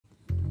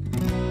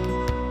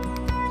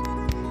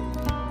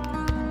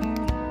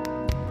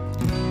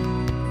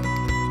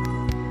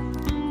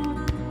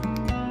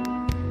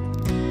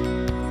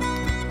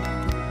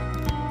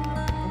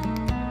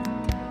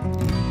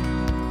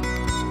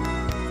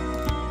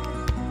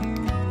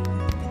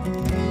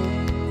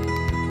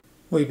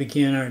We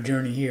began our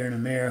journey here in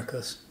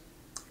Americas.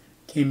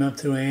 Came up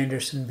through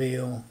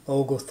Andersonville,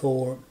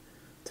 Oglethorpe,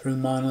 through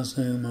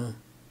Montezuma,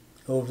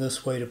 over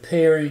this way to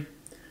Perry,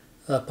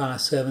 up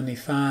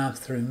I-75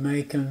 through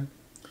Macon,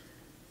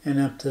 and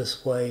up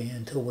this way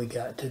until we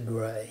got to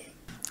Gray.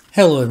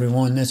 Hello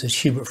everyone, this is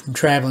Hubert from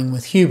Traveling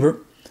with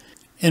Hubert.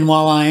 And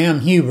while I am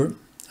Hubert,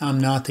 I'm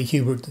not the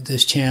Hubert that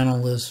this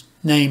channel is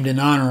named in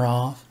honor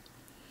of.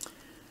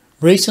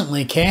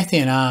 Recently, Kathy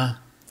and I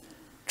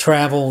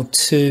traveled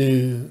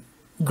to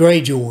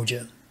Gray,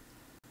 Georgia.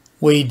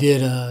 We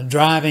did a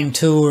driving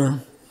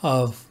tour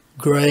of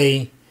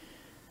Gray.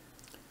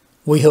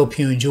 We hope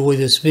you enjoy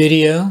this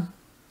video.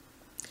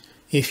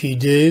 If you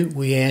do,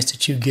 we ask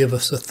that you give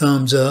us a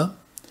thumbs up.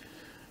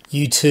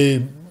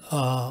 YouTube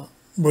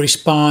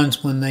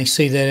responds when they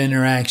see that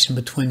interaction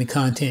between the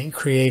content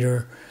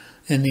creator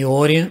and the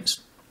audience.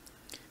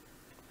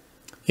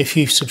 If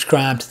you've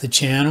subscribed to the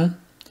channel,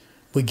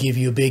 we give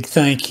you a big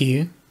thank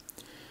you.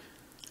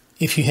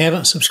 If you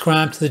haven't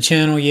subscribed to the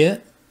channel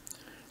yet,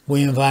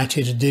 we invite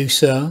you to do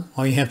so.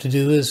 All you have to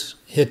do is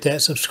hit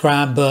that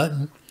subscribe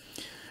button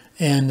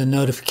and the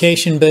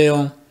notification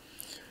bell,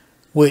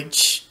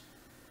 which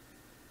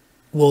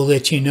will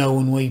let you know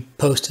when we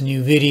post a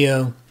new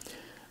video.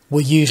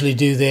 We usually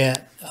do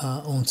that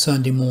on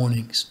Sunday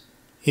mornings.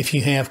 If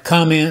you have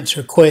comments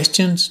or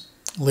questions,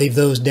 leave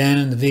those down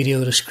in the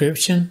video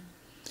description,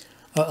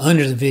 or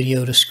under the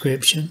video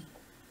description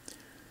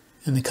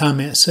in the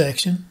comment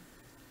section.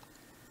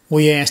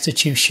 We ask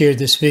that you share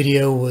this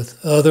video with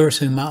others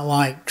who might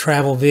like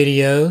travel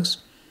videos.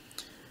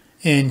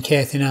 And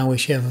Kathy and I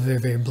wish you have a very,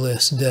 very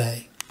blessed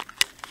day.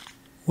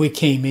 We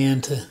came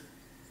into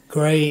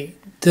Gray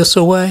this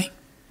way.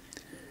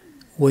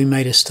 We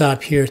made a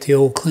stop here at the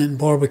old Clinton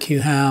Barbecue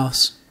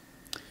House.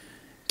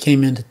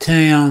 Came into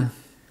town.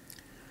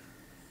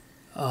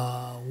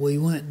 We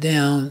went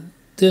down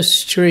this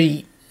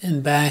street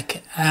and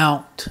back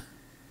out.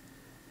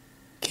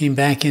 Came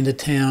back into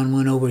town,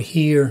 went over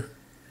here.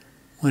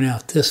 Went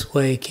out this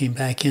way, came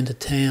back into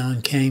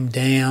town, came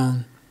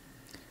down,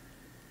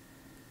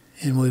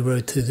 and we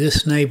rode through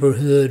this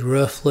neighborhood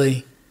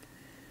roughly,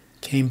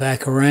 came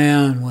back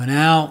around, went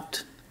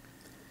out,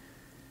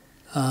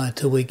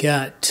 till we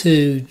got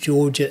to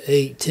Georgia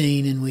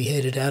 18 and we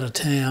headed out of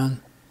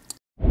town.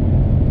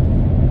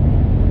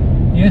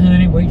 Yeah,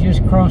 honey, we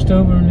just crossed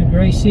over in the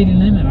Gray city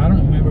limit. I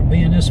don't remember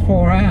being this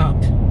far out.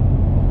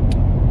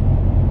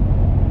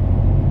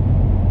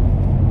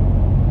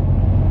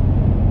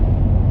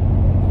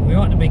 We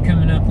ought to be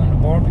coming up on the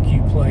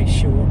barbecue place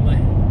shortly.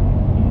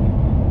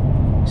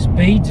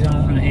 Speed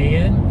zone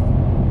ahead.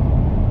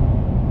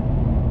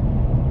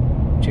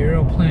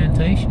 Gerald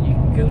Plantation, you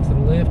can go to the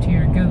left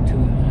here and go to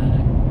it,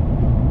 honey.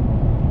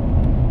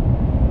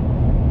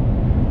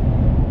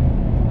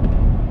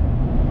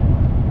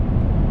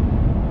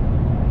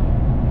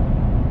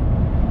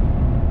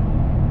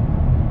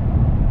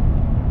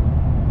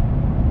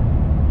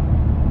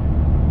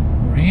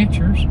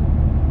 Ranchers.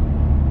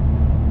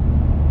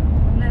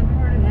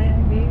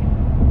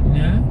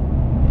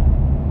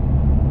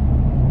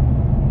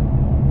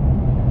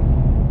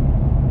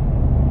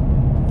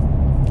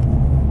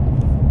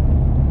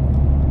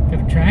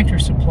 Tractor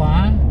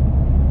Supply.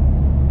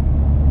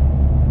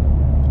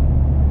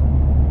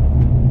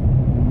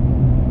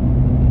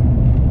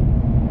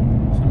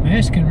 Some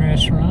Mexican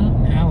restaurant,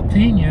 and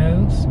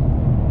jalapenos.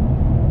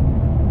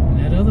 And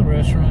that other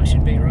restaurant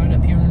should be right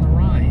up here on the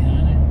right,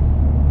 honey.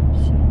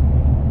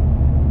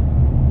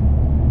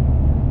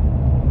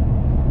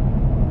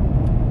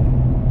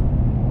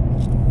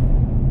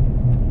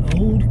 So.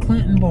 Old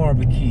Clinton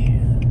Barbecue.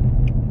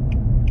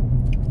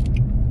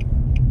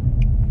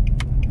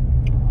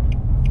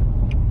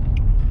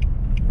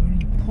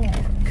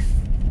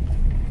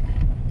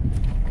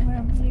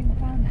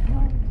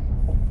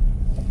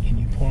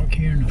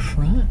 Here in the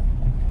front?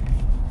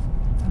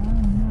 I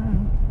don't know.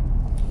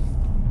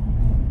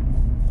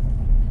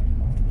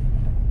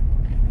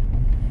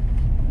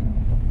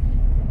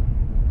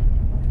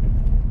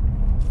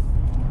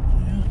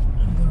 Yeah,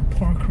 I'm going to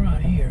park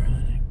right here,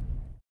 honey.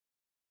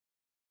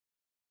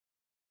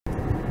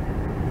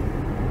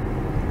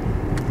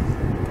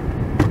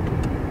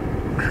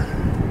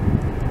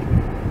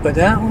 But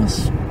that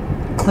was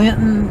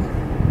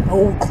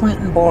old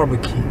Clinton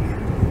Barbecue.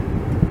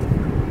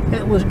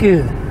 It was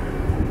good.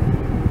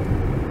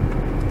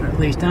 At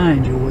least I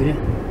enjoyed it.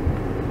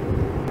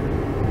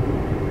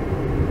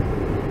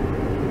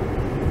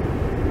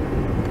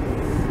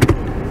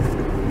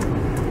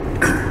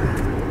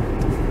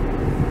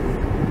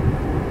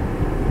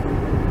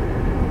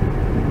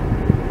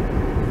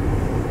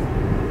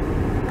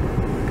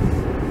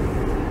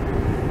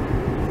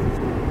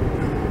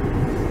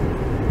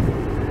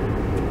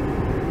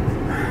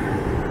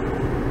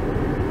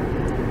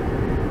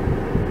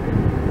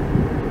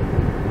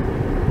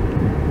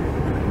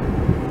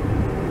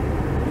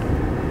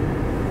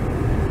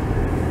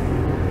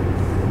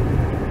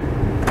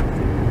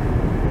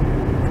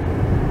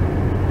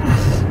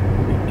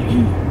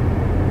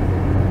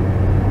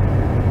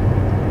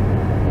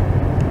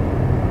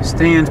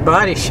 Stan's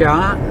Body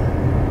Shop.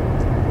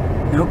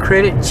 No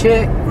credit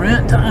check,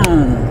 rent to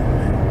own.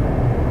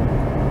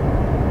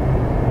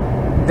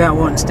 That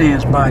wasn't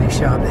Stan's Body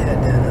Shop that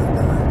had that up.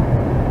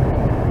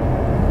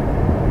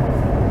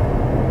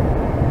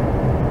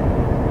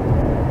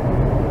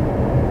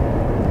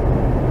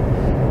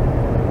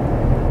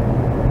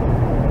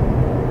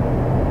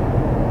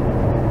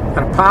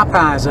 Got a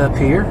Popeyes up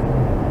here.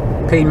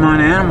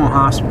 Piedmont Animal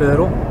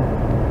Hospital.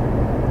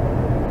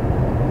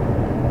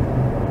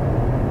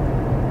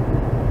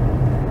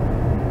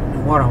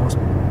 And what I was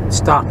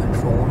stopping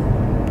for.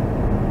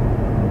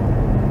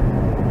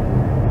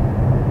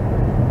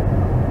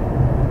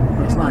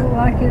 Looks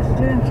like it's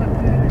doing some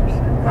good.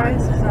 Some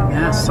prices all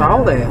yeah, I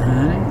saw that,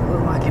 honey. It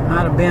looked like it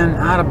might have been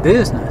out of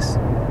business.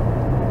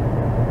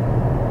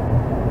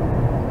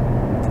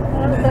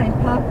 I don't think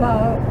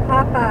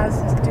Popeyes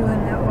is doing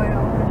that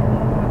well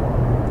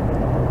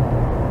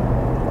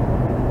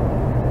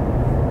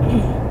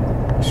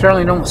anymore.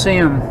 Certainly don't see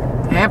them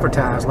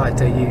advertised like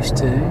they used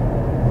to.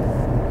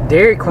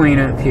 Dairy Queen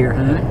up here,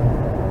 honey.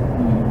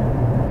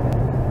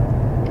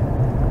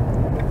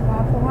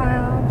 Waffle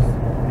House,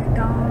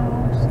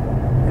 McDonald's.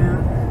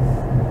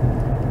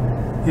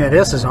 Yeah,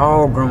 this is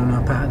all grown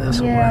up out this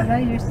way. Yeah,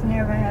 they used to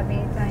never have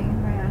anything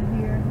around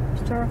here.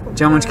 Historical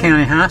Jones place.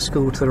 County High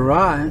School to the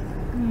right.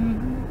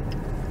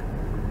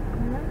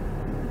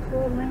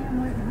 Before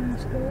Lamb went to high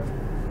school.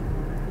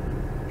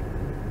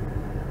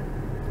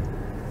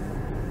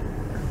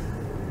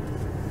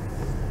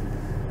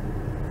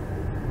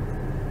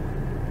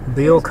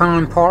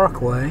 Bilcon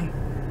Parkway.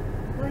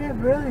 Well, they've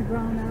really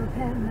grown up,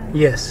 haven't they?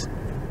 Yes.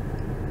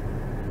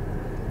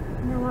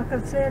 You know, like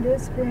I said,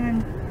 it's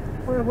been,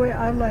 well,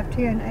 I left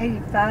here in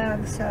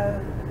 '85,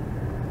 so,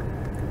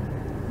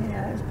 you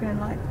know, it's been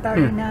like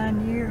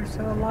 39 years,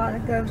 so a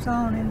lot goes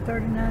on in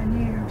 39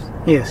 years.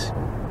 Yes.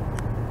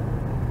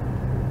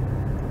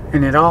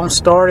 And it all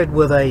started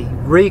with a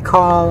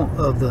recall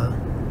of the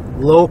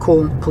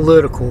local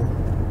political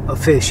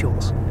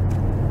officials.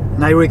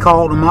 And they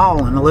recalled them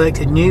all and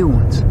elected new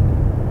ones.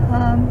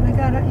 They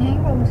got an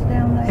Ingles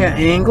down there. Yeah,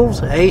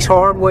 Ingles, Ace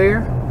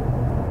Hardware.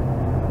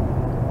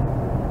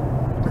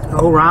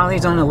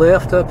 O'Reilly's on the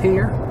left up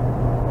here.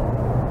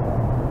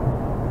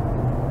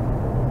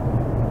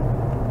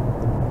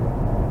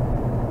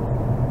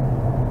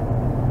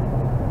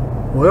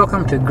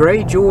 Welcome to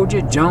Gray,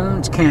 Georgia,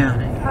 Jones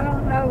County. I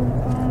don't know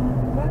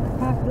what the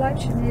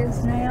population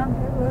is now.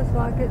 It looks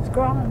like it's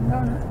grown,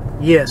 doesn't it?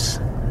 Yes,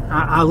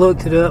 I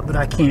looked it up, but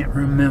I can't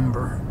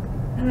remember.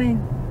 I mean,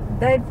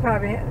 they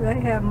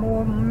have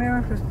more than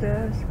America's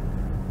does.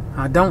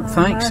 I don't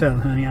think so,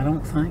 honey. I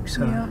don't think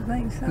so. You don't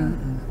think so?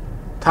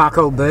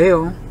 Taco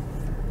Bell.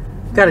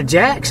 Got a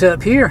Jack's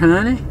up here,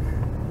 honey.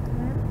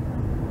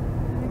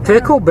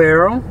 Pickle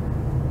Barrel.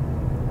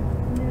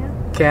 Yeah.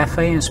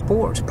 Cafe and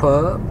Sports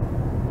Pub.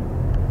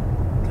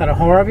 Got a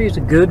Harvey's,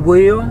 a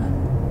Goodwill.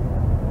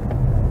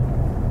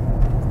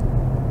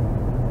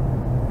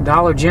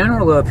 Dollar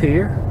General up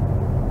here.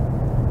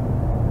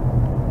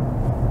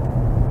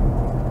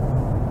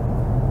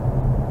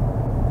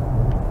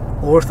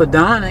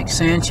 Orthodontics,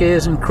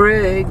 Sanchez and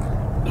Craig.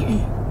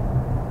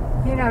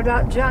 You know,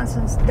 Dr.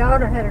 Johnson's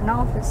daughter had an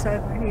office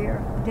over here,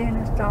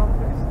 dentist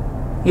office.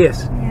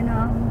 Yes. You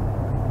know.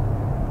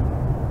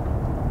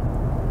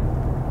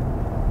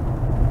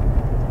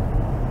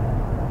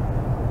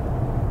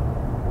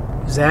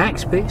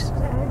 Zaxby's.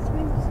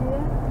 Zaxby's,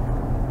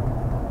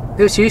 yeah.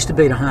 This used to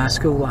be the high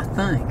school, I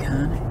think,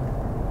 honey.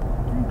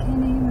 I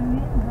can't even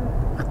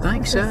remember. I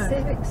think It's so. a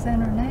civic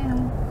center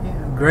now.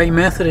 Yeah. Gray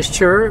Methodist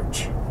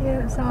Church.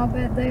 Yeah, it's all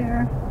been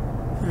there.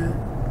 Yeah.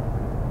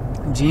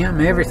 Gym,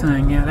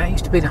 everything. Yeah, that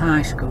used to be the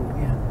high school.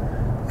 Yeah.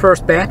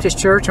 First Baptist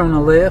Church on the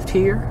left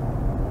here.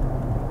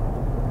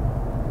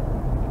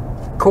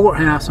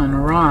 Courthouse on the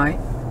right.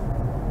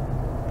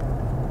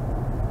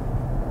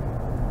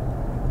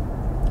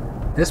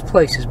 This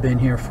place has been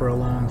here for a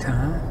long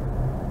time.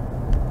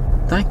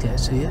 I think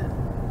that's it.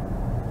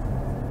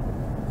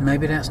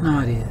 Maybe that's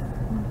not it.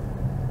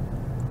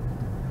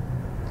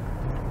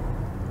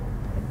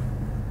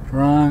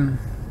 Wrong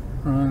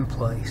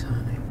place,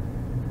 honey.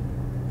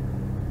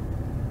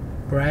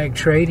 Bragg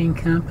Trading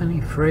Company,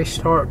 Fresh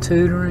Start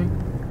Tutoring,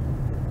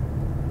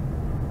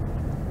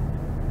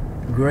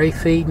 Gray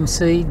Feed and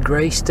Seed,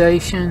 Gray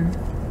Station.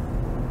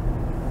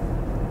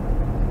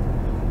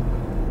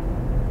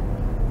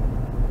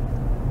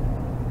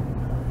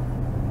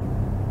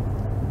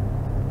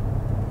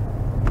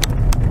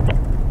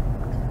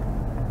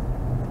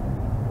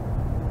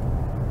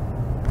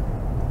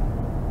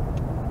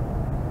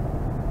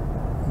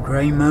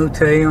 Gray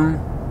Motel.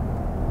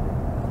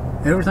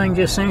 Everything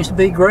just seems to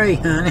be gray,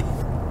 honey.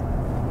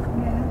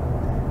 Yeah.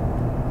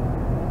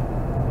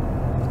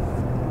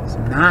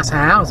 Some nice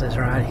houses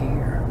right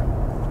here.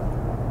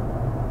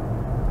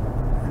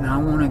 And I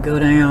want to go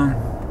down.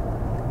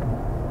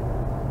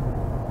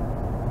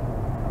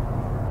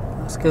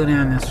 Let's go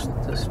down this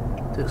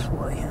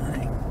way,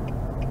 honey.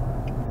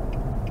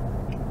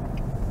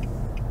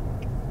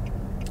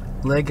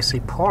 Legacy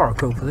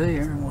Park over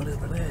there,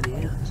 whatever that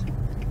is.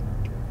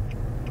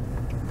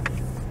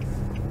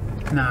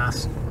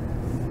 Nice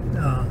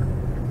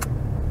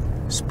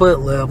split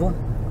level.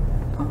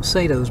 Don't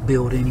see those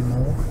built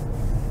anymore.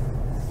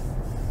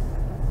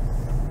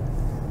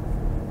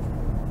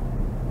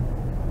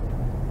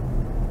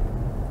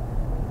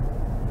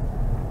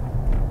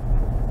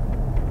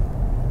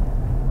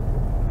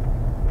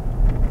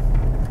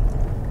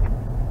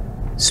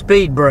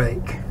 Speed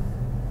brake,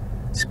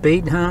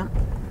 speed hump,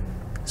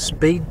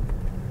 speed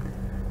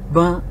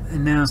bump,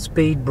 and now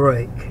speed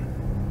brake.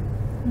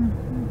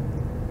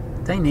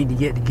 They need to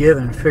get together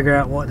and figure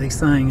out what these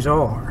things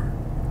are.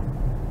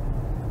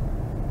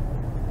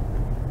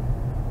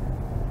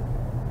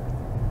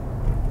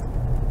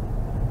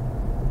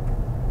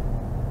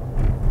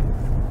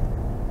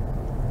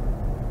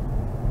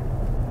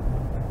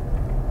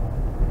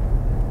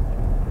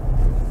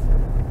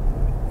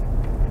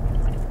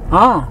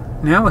 Oh,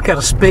 now we got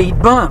a speed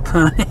bump,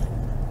 honey.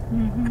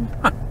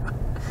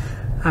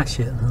 I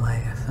shouldn't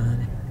laugh,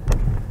 honey.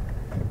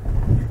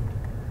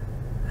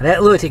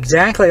 That looked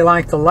exactly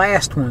like the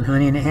last one,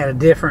 honey, and it had a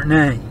different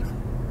name.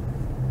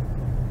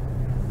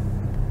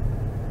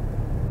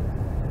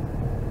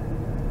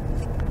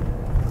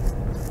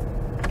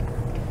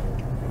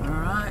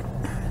 Alright,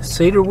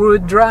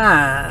 Cedarwood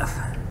Drive.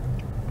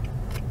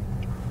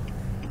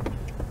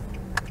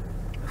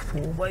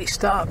 Four-way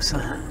stop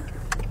sign.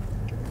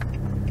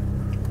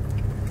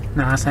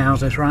 Nice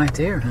houses right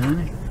there,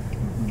 honey.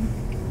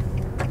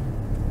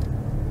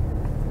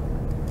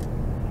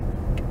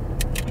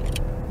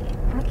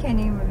 I can't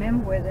even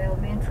remember where the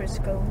elementary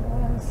school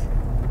was.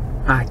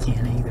 I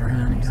can't either,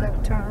 honey. So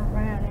turn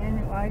around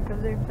anyway,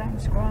 because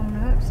everything's grown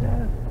up,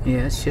 so.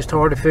 Yeah, it's just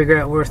hard to figure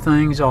out where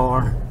things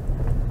are.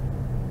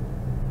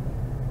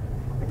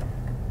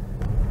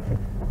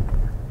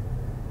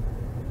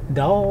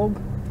 Dog.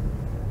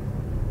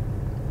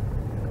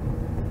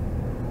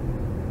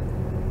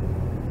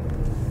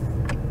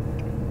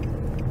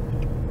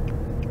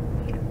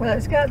 Well,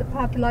 it's got the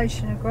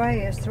population of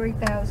Gray as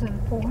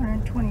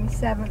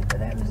 3,427, but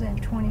that was in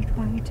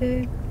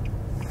 2022.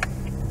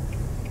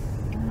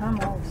 And I'm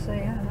going to see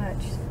how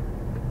much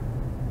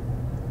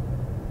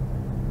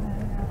the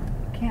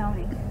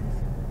county is.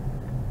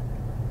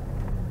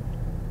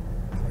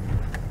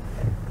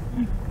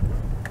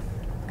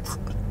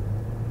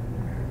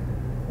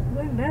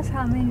 Look, that's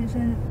how many is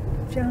in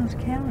Jones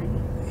County.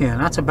 Yeah,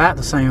 that's about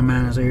the same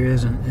amount as there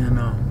is in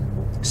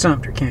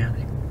Sumter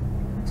County.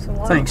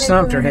 I think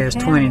Sumter has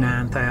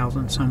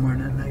 29,000 somewhere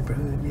in that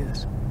neighborhood,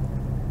 yes.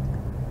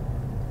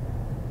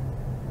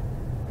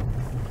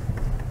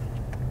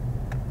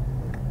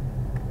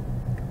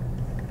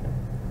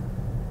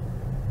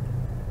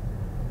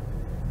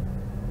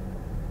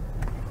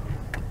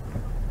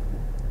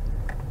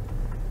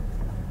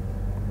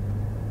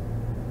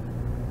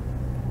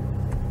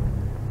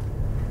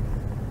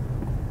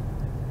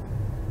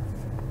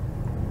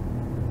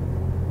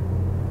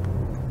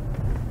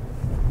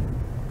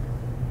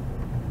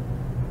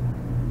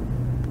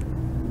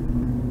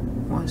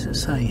 What does it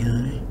say,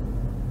 honey?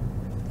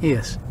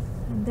 Yes.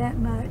 And that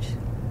much,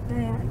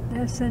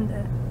 that's in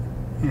the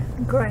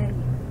Gray.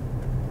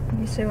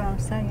 You see what I'm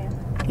saying?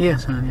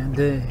 Yes, honey, I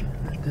do.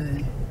 I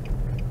do.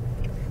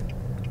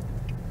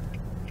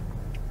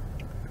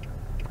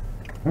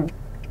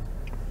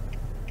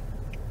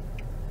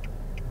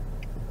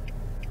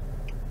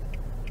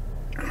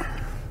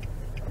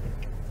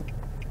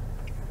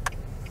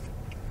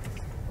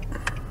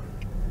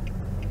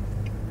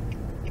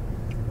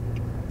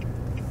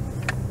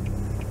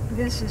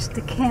 This is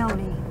the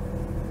county.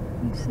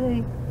 You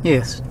see?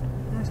 Yes.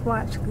 That's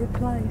why it's a good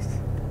place.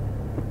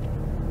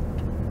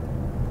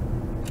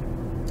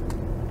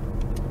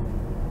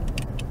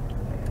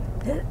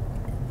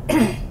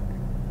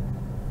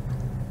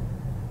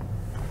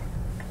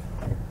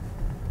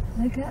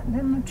 They got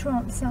them a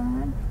Trump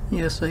sign.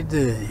 Yes, they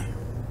do.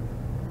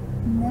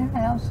 And their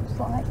house is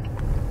like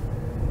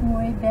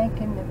way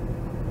back in the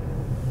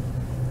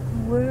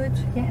woods.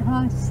 You can't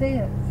hardly see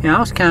it. Yeah, I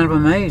was kind of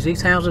amazed.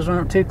 These houses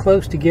aren't too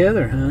close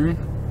together, honey,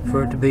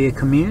 for it to be a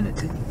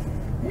community.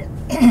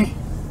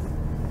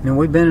 And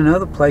we've been in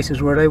other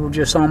places where they were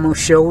just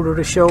almost shoulder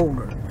to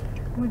shoulder.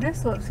 Well,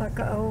 this looks like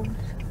an old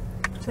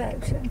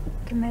section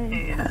to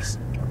me. Yes.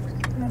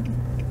 Maybe.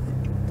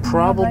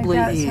 Probably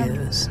They got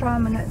is. some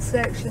prominent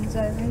sections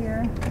over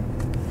here.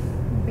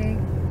 Big,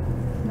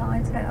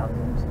 nice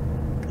houses.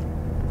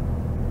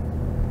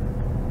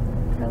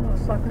 That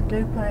looks like a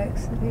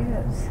duplex. It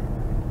is.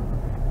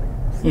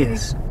 See?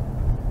 Yes.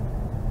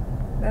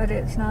 But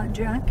it's not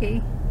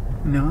junky.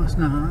 No, it's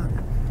not.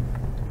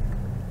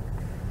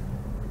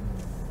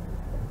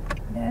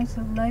 That's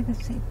a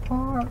Legacy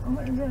Park.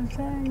 What does that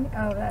say?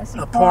 Oh, that's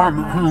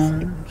Apartment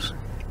apartments. homes.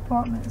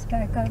 Apartments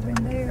back over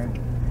in there.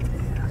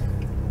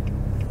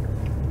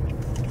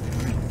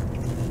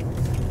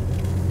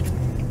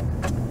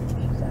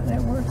 So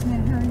they're working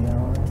in her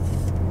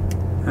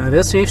yard.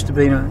 This used to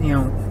be,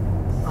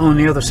 on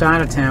the other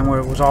side of town where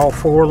it was all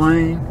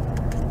 4-lane.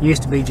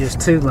 Used to be just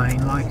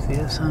 2-lane like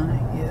this, honey.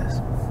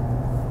 Yes.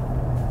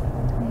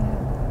 Yeah.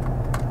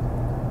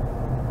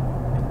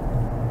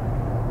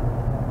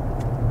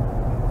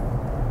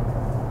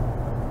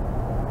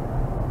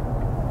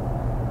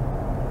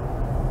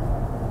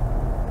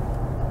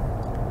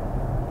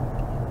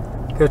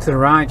 Go to the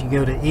right, you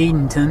go to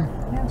Edenton.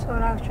 That's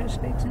what I was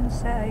just fixing to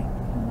say.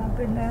 I've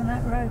been down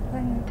that road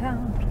plenty of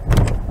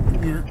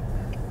times. Yeah.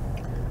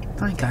 I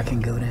think I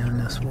can go down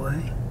this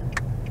way.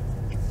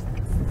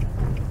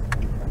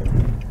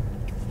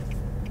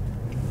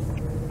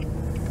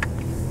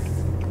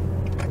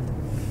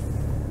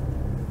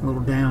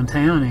 Little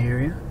downtown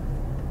area.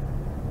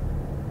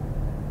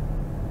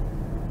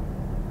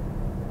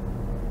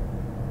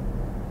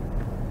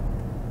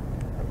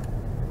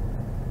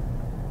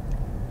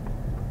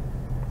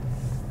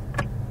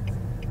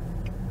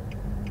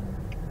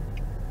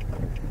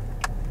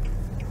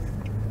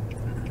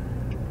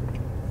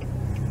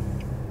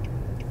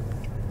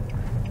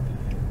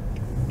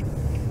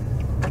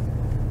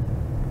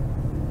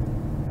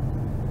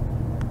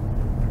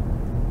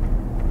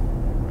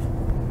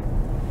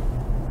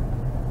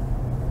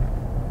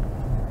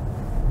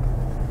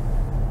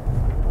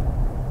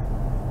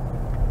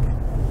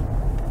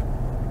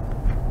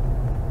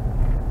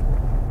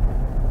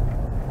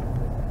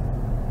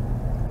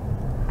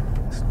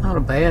 Not a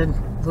bad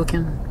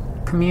looking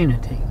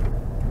community.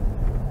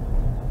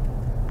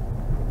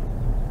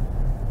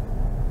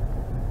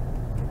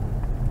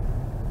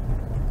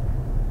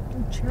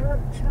 The church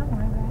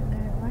somewhere back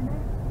there, wasn't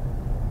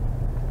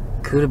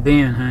it? Could have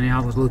been, honey. I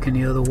was looking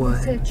the other It way.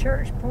 said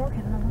church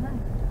parking on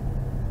it.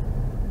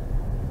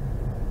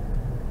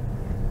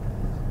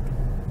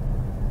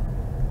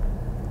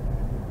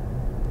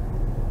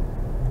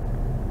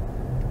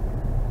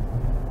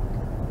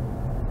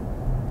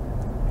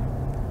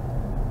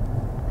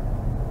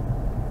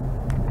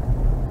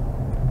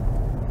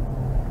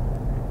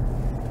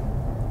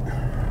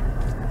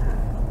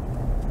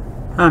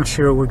 I'm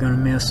sure we're going to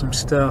miss some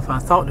stuff. I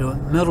thought the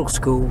middle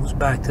school was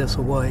back this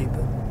way,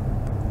 but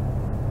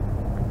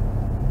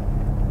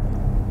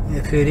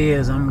if it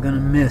is, I'm going to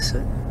miss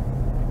it.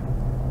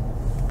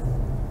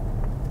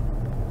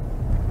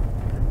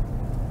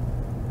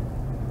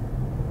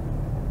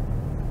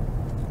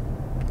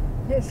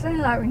 It seemed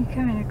like when you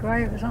come in the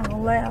grave, it was on the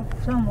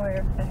left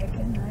somewhere back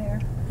in there.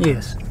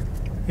 Yes,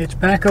 it's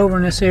back over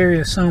in this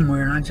area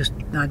somewhere, and I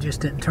just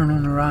didn't turn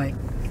on the right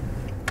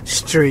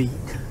street.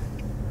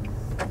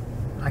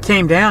 I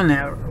came down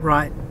that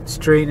right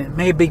street, and it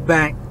may be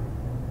back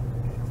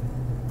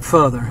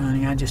further,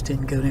 honey. I just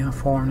didn't go down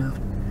far enough.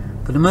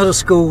 But the middle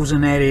school's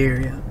in that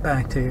area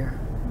back there,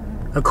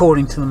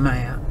 according to the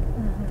map.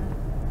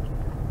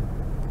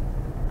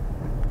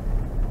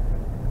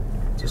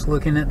 Just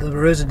looking at the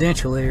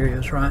residential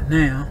areas right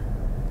now.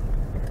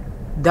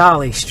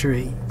 Dolly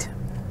Street.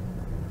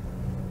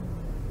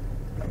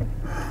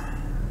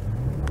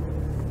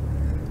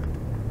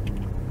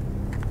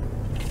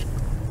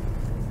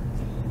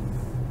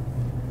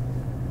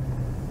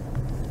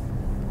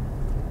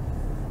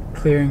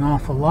 Clearing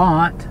off a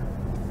lot.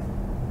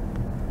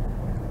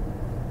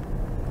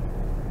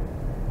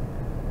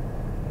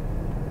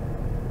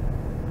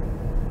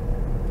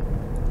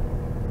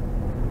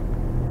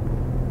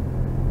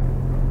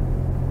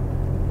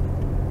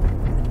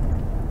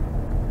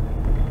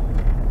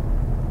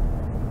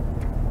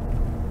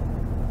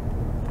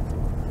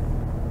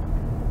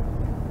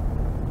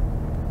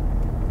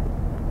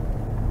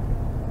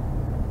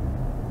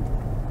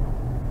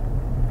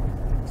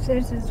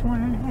 Says it's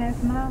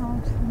 1.5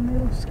 miles from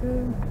middle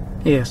school.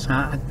 Yes,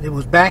 it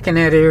was back in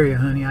that area,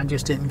 honey. I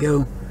just didn't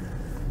go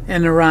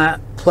in the right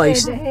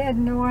place. Said to head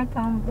north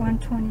on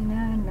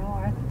 129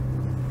 north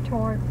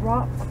toward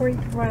Rock Creek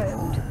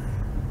Road,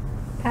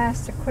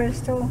 past the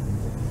Crystal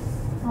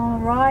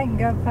on the right, and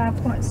go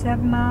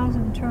 5.7 miles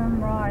and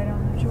turn right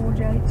on the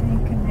Georgia 18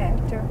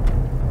 connector.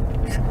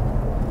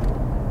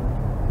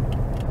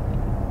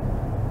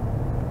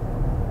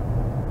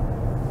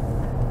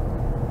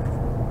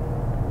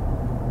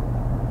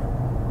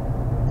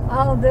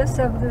 All of this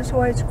over this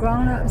way, it's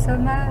grown up so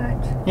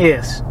much.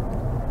 Yes.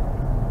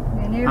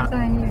 And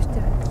everything used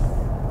to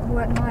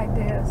wasn't like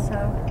this, so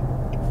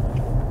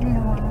you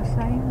know what I'm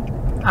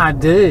saying? I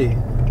do,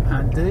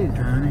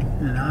 honey.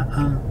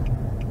 And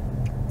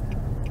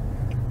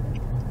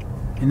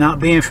and not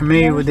being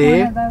familiar with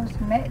it. One of those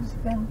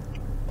Mexican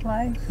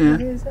places. Yeah.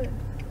 What is it?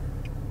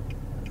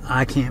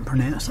 I can't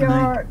pronounce the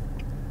name.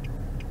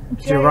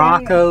 J-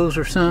 Jiracos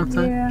or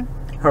something. Yeah,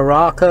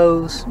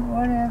 Hiracos.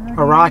 whatever.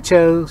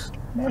 Hirachos.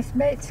 That's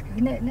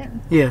Mexican, isn't it?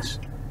 Yes.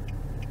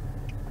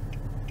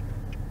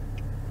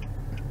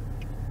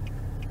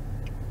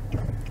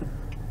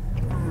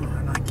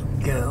 Alright, I can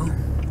go.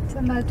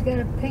 Somebody's got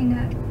a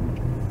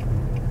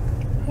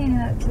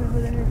peanuts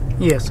over there.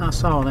 Yes, I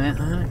saw that,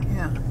 honey.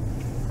 Yeah.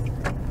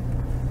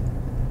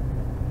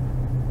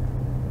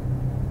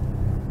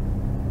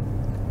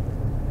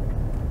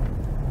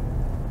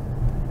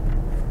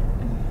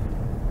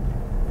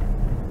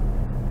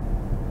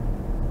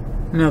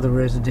 Another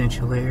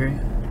residential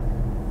area.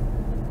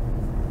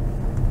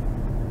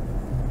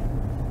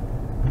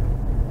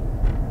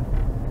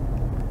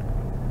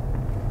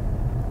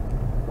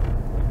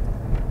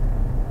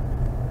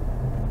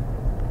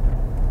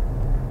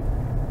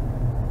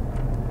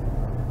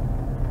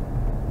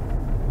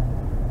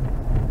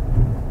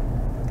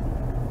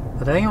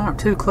 But they aren't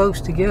too close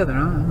together.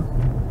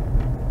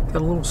 Got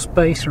a little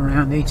space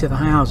around each of the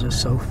houses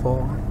so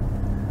far.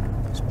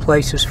 There's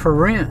places for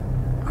rent,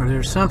 or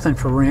there's something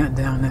for rent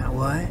down that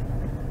way.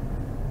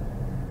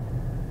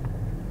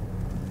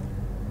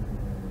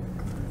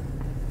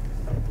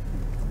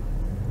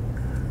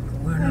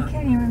 I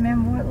can't even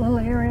remember what little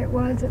area it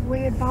was that we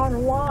had bought a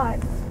lot.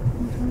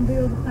 We was going to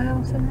build a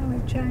house, and then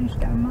we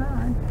changed our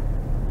mind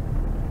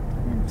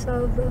and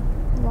sold the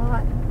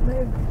lot.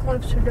 Lived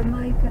closer to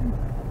Macon.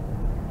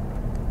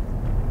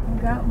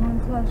 We got one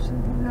closer.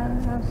 We got a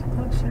house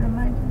closer to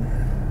Macon.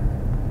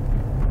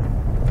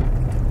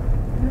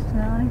 That's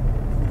nice.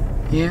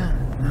 Yeah,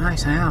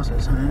 nice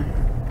houses, huh?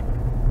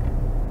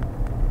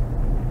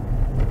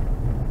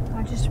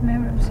 I just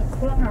remember it was a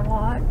corner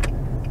lot.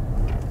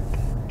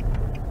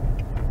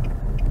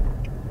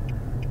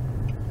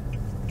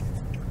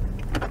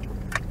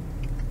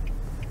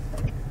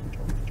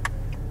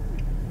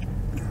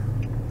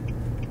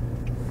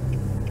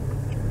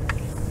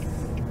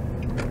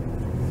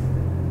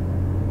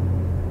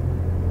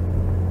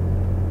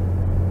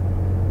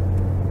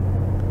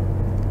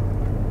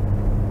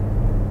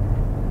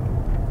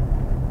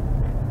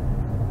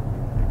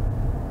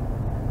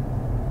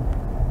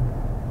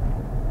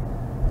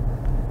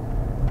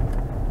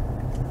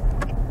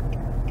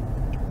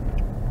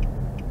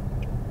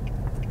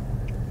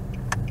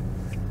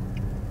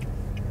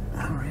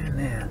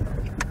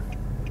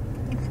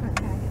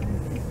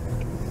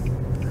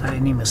 I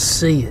didn't even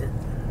see it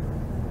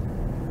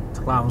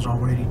till I was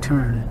already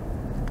turning.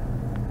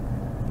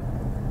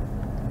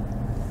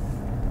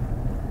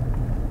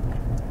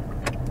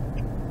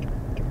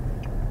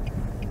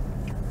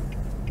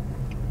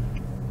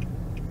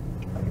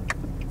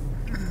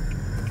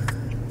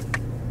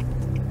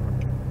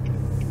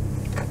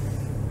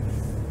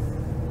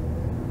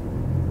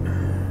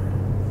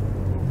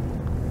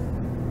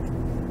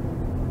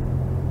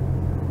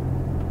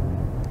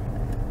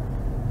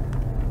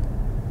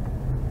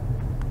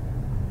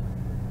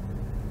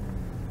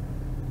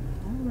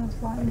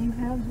 Like new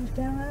houses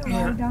down that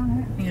way,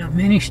 don't it? Yeah,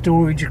 mini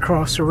storage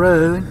across the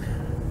road.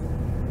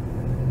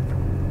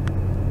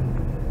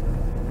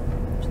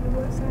 So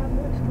what's that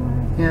looks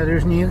like? Yeah,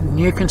 there's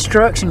new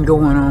construction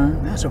going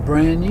on. That's a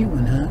brand new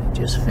one, huh? It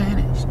just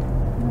finished.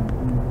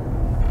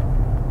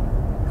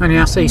 Honey,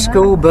 I see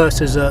school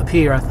buses up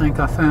here. I think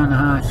I found the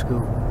high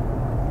school.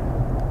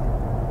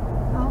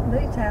 All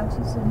these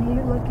houses are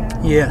new. Look at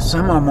them. Yeah,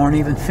 some of them aren't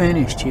even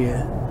finished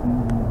yet.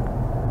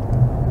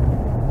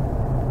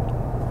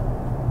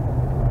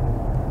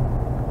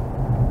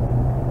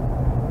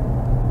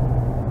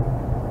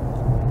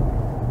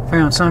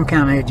 Found some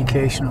kind of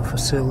educational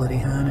facility,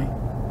 honey.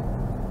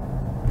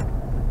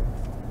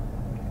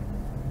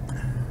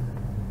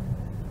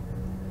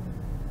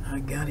 I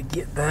gotta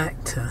get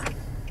back to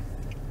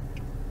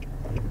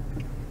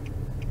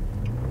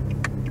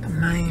the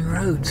main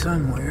road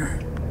somewhere.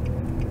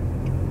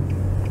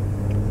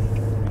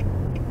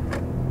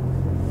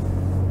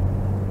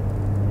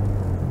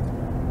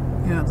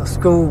 Yeah, the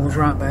school was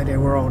right back there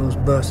where all those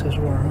buses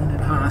were running.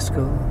 High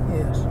school,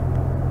 yes.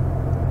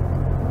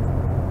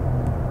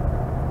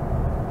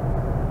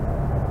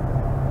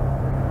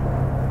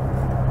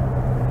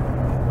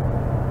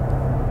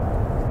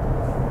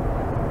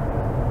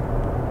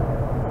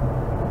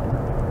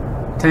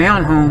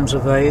 Townhomes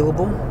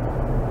available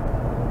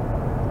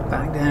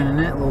back down in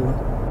that little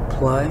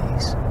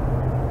place.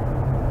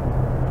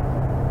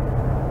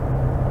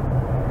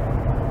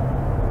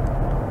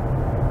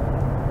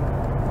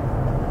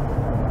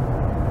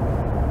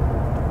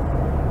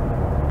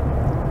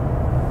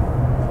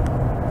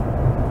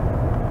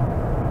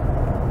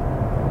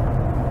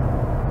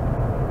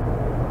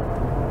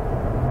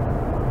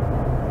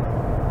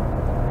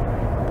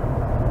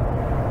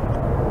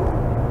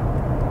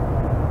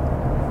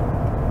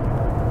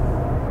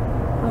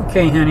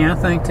 Okay, honey, I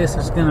think this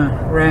is going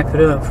to wrap it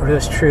up for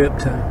this trip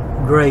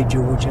to Gray,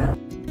 Georgia.